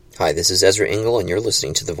Hi, this is Ezra Engel, and you're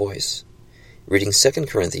listening to The Voice. Reading 2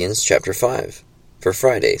 Corinthians chapter 5, for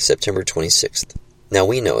Friday, September 26th. Now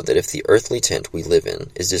we know that if the earthly tent we live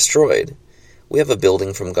in is destroyed, we have a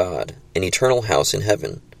building from God, an eternal house in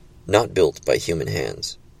heaven, not built by human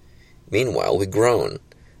hands. Meanwhile we groan,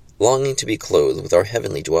 longing to be clothed with our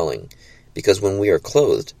heavenly dwelling, because when we are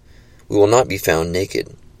clothed, we will not be found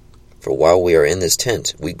naked. For while we are in this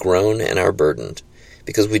tent, we groan and are burdened,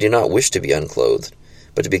 because we do not wish to be unclothed,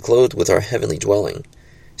 but to be clothed with our heavenly dwelling,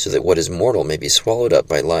 so that what is mortal may be swallowed up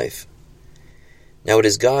by life. Now it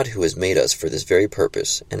is God who has made us for this very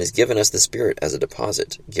purpose, and has given us the Spirit as a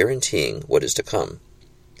deposit, guaranteeing what is to come.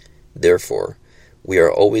 Therefore, we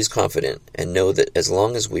are always confident, and know that as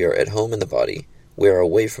long as we are at home in the body, we are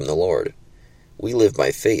away from the Lord. We live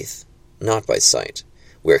by faith, not by sight.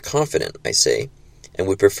 We are confident, I say, and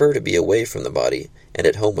would prefer to be away from the body and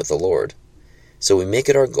at home with the Lord. So we make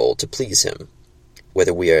it our goal to please Him,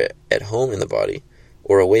 whether we are at home in the body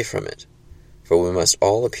or away from it. For we must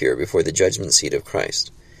all appear before the judgment seat of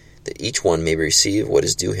Christ, that each one may receive what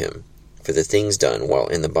is due him for the things done while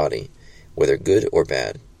in the body, whether good or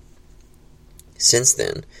bad. Since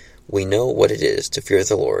then we know what it is to fear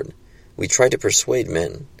the Lord, we try to persuade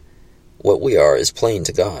men. What we are is plain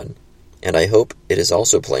to God, and I hope it is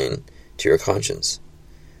also plain to your conscience.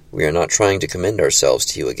 We are not trying to commend ourselves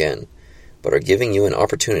to you again, but are giving you an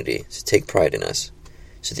opportunity to take pride in us,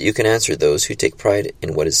 so that you can answer those who take pride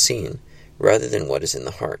in what is seen, rather than what is in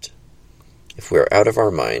the heart. If we are out of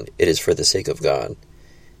our mind, it is for the sake of God.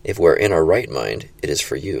 If we are in our right mind, it is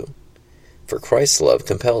for you. For Christ's love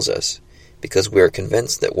compels us, because we are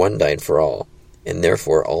convinced that one died for all, and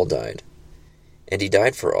therefore all died. And He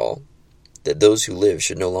died for all, that those who live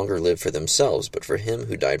should no longer live for themselves, but for Him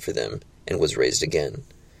who died for them, and was raised again.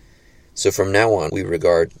 So from now on we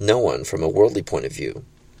regard no one from a worldly point of view.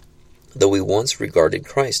 Though we once regarded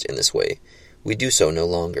Christ in this way, we do so no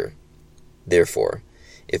longer. Therefore,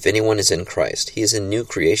 if anyone is in Christ, he is a new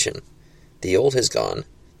creation. The old has gone,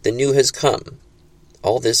 the new has come.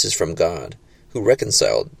 All this is from God, who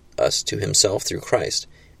reconciled us to Himself through Christ,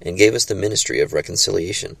 and gave us the ministry of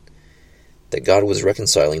reconciliation. That God was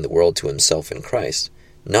reconciling the world to Himself in Christ,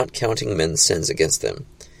 not counting men's sins against them,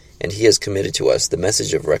 and He has committed to us the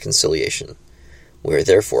message of reconciliation. We are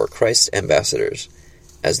therefore Christ's ambassadors,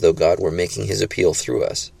 as though God were making His appeal through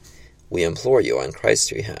us. We implore you on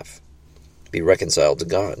Christ's behalf. Be reconciled to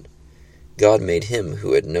God. God made Him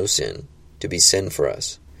who had no sin to be sin for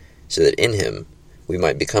us, so that in Him we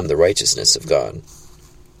might become the righteousness of God.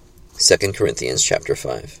 2 Corinthians chapter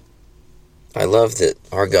 5. I love that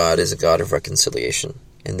our God is a God of reconciliation,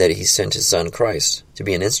 and that He sent His Son Christ to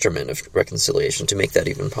be an instrument of reconciliation to make that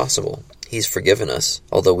even possible. He's forgiven us,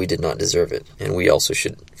 although we did not deserve it, and we also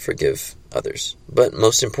should forgive others. But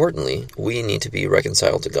most importantly, we need to be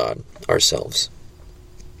reconciled to God ourselves.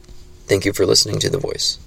 Thank you for listening to The Voice.